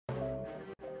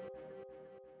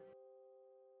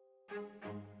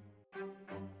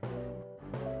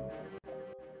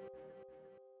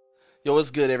Yo,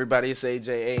 what's good, everybody? It's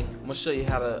AJA. I'm gonna show you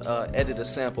how to edit a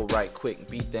sample right quick.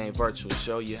 Thang Virtual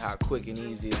show you how quick and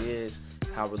easy it is,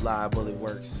 how reliable it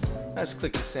works. I just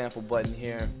click the sample button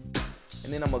here,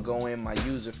 and then I'm gonna go in my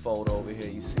user folder over here.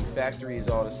 You see, factory is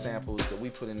all the samples that we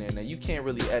put in there. Now you can't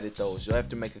really edit those. You'll have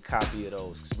to make a copy of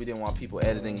those because we didn't want people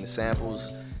editing the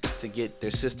samples to get their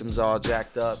systems all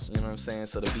jacked up. You know what I'm saying?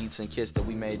 So the beats and kits that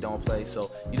we made don't play. So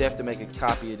you'd have to make a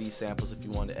copy of these samples if you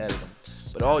wanted to edit them.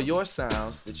 But all your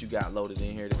sounds that you got loaded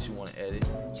in here that you want to edit,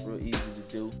 it's real easy to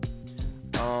do.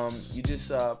 You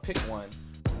just pick one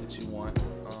that you want.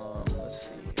 Let's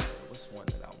see here. What's one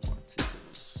that I want to do?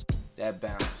 That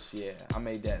bounce. Yeah, I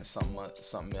made that in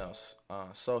something else.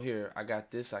 So here, I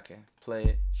got this. I can play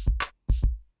it.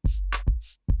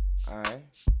 Alright,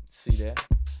 see that?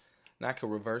 Now I can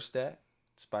reverse that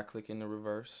just by clicking the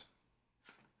reverse.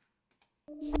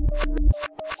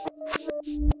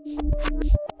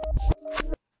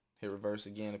 Hit reverse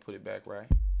again to put it back right.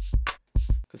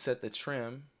 Could set the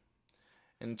trim,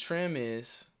 and trim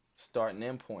is start and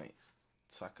end point.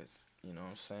 So I could, you know what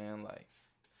I'm saying, like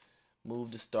move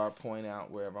the start point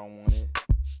out wherever I want it,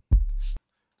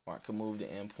 or I could move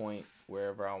the end point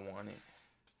wherever I want it.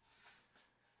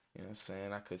 You know what I'm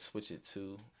saying? I could switch it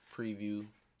to preview,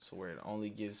 so where it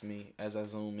only gives me, as I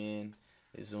zoom in,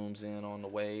 it zooms in on the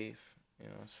wave. You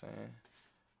know what I'm saying?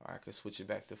 Or I could switch it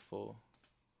back to full.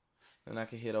 Then I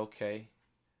can hit OK.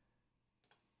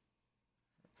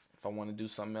 If I want to do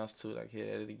something else to it, I can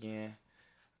hit edit again.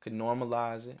 I could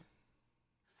normalize it.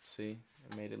 See,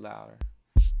 it made it louder.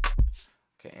 I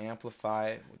can amplify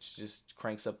it, which just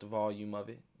cranks up the volume of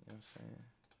it. You know what I'm saying?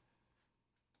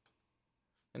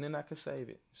 And then I could save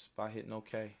it just by hitting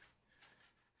OK.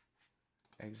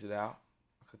 Exit out.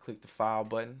 I could click the file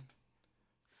button.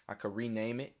 I could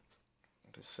rename it.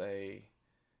 I could say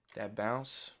that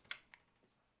bounce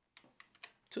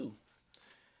 2.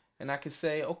 And I could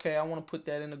say, okay, I want to put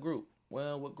that in a group.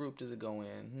 Well, what group does it go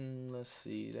in? Let's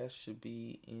see. That should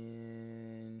be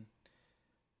in,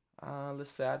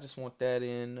 let's say I just want that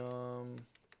in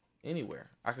anywhere.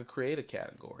 I could create a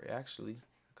category, actually.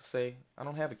 I could say I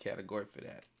don't have a category for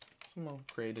that. So I'm going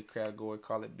to create a category,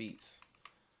 call it beats.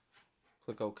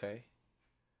 Click OK.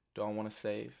 Do I want to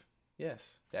save?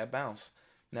 Yes, that bounce.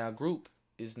 Now group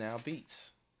is now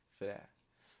beats for that.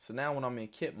 So now when I'm in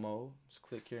kit mode, just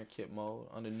click here in kit mode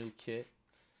under new kit,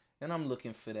 and I'm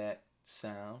looking for that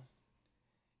sound.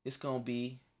 It's gonna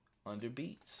be under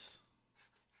beats,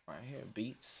 right here,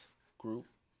 beats, group,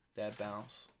 that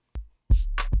bounce,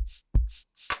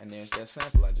 and there's that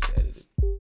sample I just edited.